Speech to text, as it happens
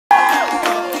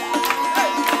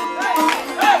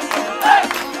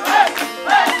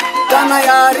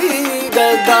यारी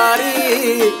गदारी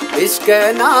इश्क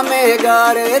नामे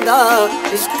गारे दा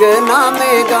इश्क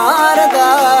नामे गार दा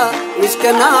इश्क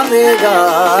नामे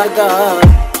गार दा।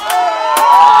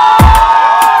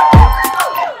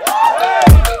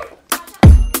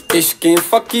 इश्क़े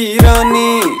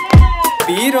फक़ीरानी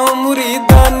पीरो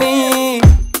मुरीदानी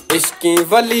इश्क़े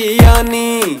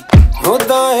वलियानी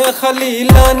रोहदाये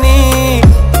खलीलानी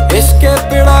इश्क़े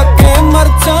pirrakay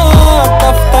marcha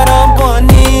Tafta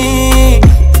रवानी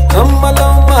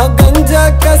malao गंजा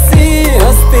कासी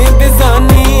हस्ती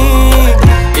bezayni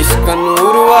इश्क़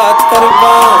nooru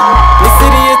watarba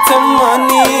मिस्री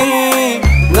xhamani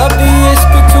नाबी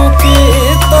इश्क़ छूकी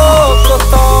तो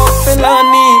कोताउ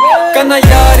pilani Kana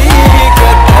यारी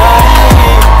गदारी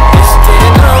इश्क़े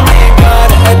नामे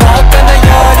गहार eyda Kana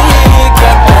यारी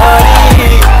गदारी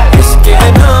इश्क़े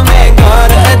नामे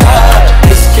गहार eyda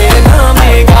इश्क़े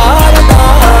नामे गहार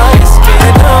इश्क़े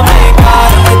नामे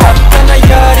गहार eyda Kana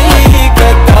यारी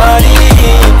गदारी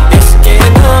इश्क़े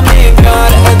नामे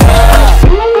गहार eyda।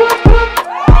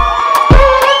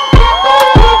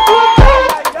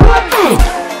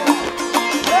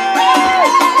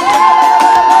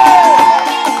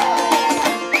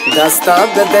 दस्ता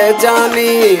गदे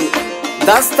जानी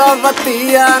दस्ता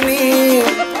वतियानी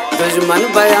दुश्मन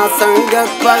बया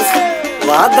संगत बस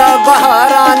वादा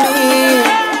बहारानी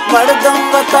मर्दम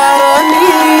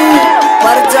वतारानी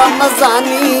परजा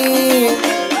मजानी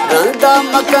रंगदा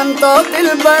मकन तो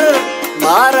दिलबर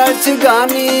मारा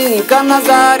शिगानी का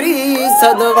नजारी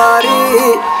सदवारी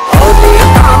होली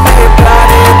कामे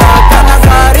प्यारे दा का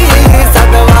नजारी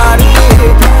सदवारी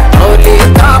होली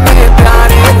कामे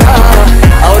प्यारे दा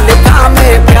होली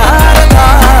कामे प्यार दा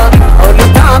होली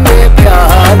कामे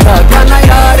प्यार दा Kana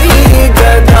यारी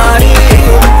गदारी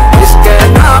इश्क़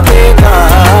नामे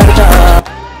गहार दा।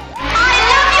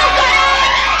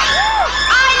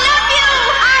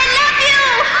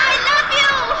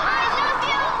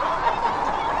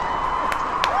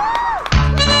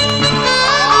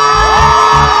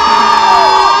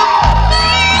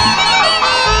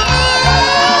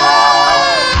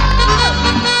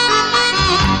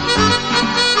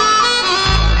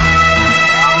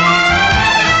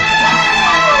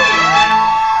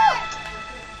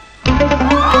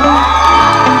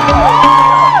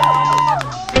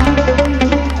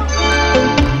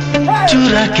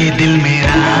 चुरा के दिल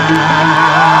मेरा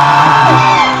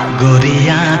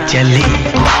गोरियां चली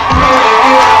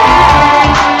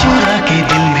चुरा के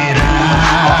दिल मेरा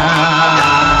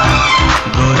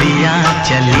गोरियां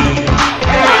चली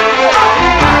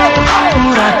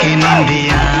पूरा के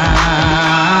निंदिया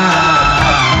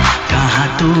कहाँ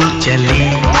तू चली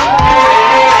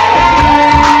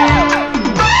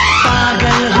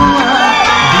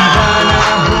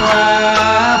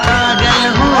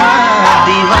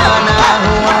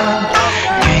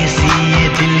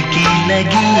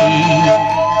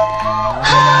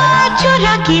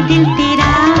चुरा के दिल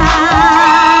तेरा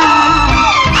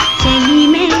चली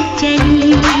मैं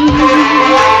चली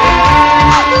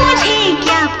मुझे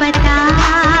क्या पता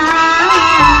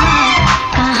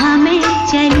कहाँ मैं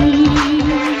चली।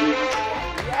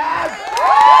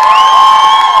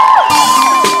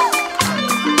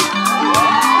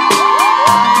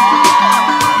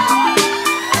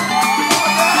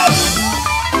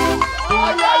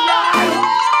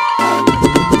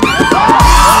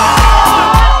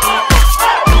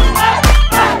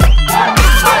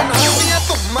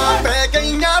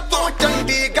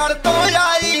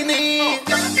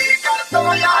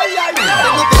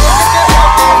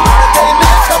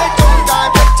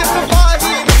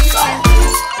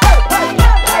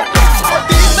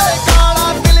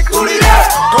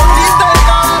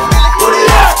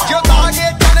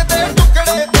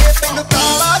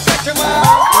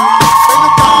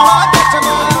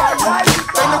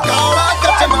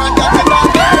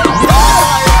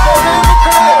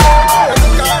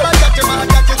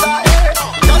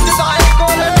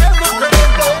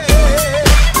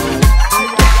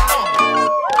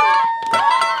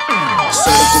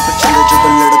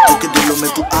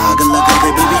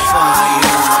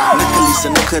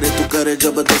 करे तू करे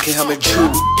जब देखे हमें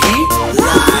झूठी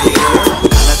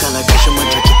काला काला चश्मा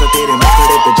जचता तेरे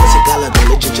मुखड़े पे जैसे काला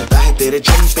गले जचता है तेरे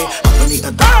चिन पे अपनी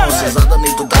अदाओं से ज्यादा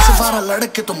नहीं तो 10-12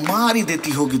 लड़के तो मार ही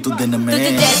देती होगी तू दिन में।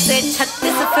 तुझे जैसे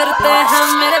 36 फिरते हम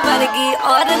मेरे वर्गी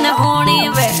और न होनी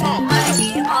वे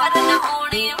और न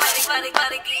होनी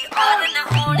वर्गी और न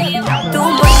होनी तू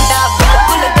मुंडा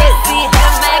बिल्कुल देसी है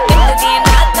मैं कितनी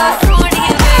ना तो सोनी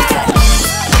वे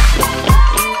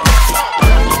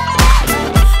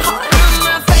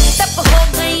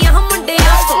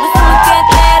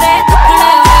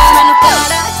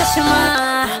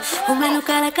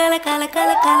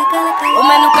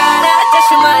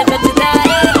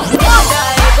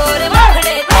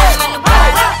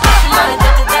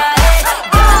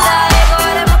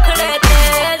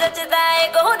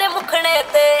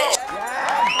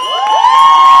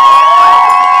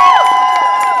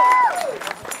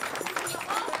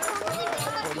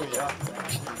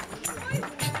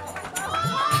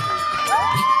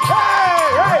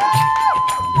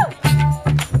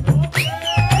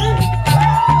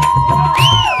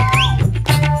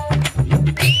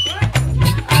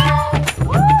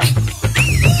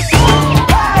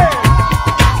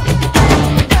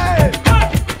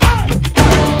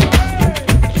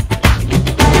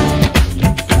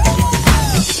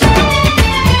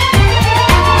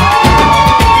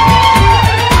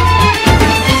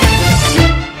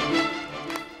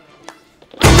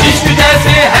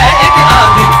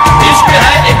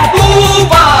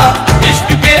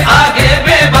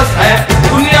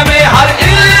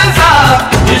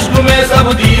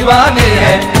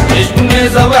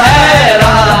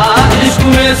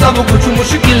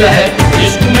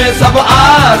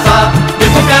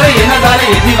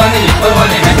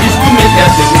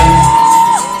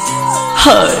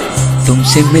हाय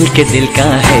तुमसे मिलके दिल का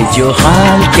है जो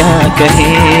हाल क्या कहे,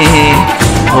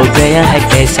 हो गया है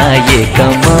कैसा ये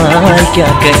कमाल क्या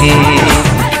कहे।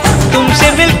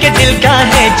 तुमसे मिलके दिल का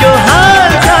है जो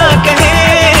हाल क्या कहे,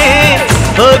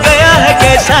 हो गया है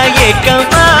कैसा ये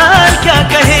कमाल क्या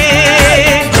कहे।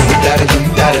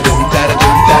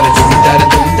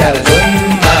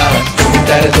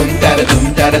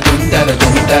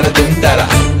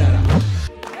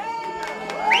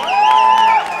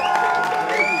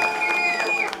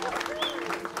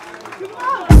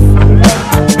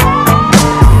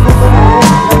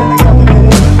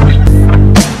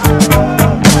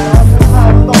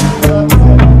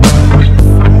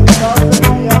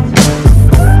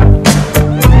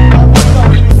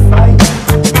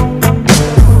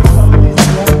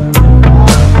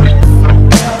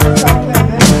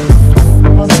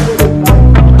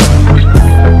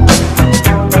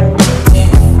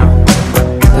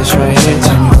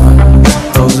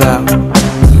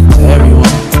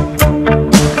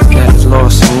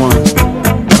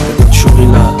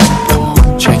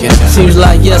 Seems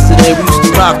like yesterday we used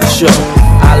to rock the show.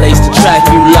 I laced the track,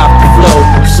 you locked the flow.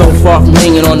 So far from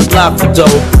hanging on the block for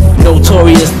dough.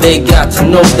 Notorious, they got to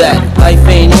know that life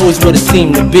ain't always what it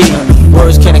seemed to be.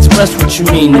 Words can't express what you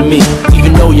mean to me.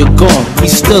 Even though you're gone, we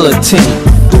still a team.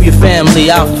 Through your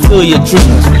family, I'll fulfill your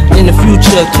dreams. In the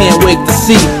future, can't wait to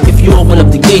see if you open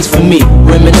up the gates for me.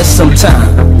 Reminisce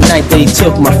sometime. The night they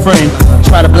took my friend.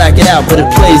 Try to black it out, but it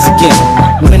plays again.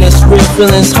 When it's real,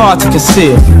 feeling's hard to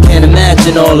conceal. Can't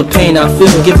imagine all the pain I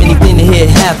feel. Give anything to hear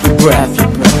half your breath.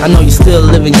 I know you're still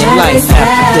living your life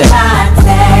after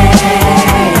death.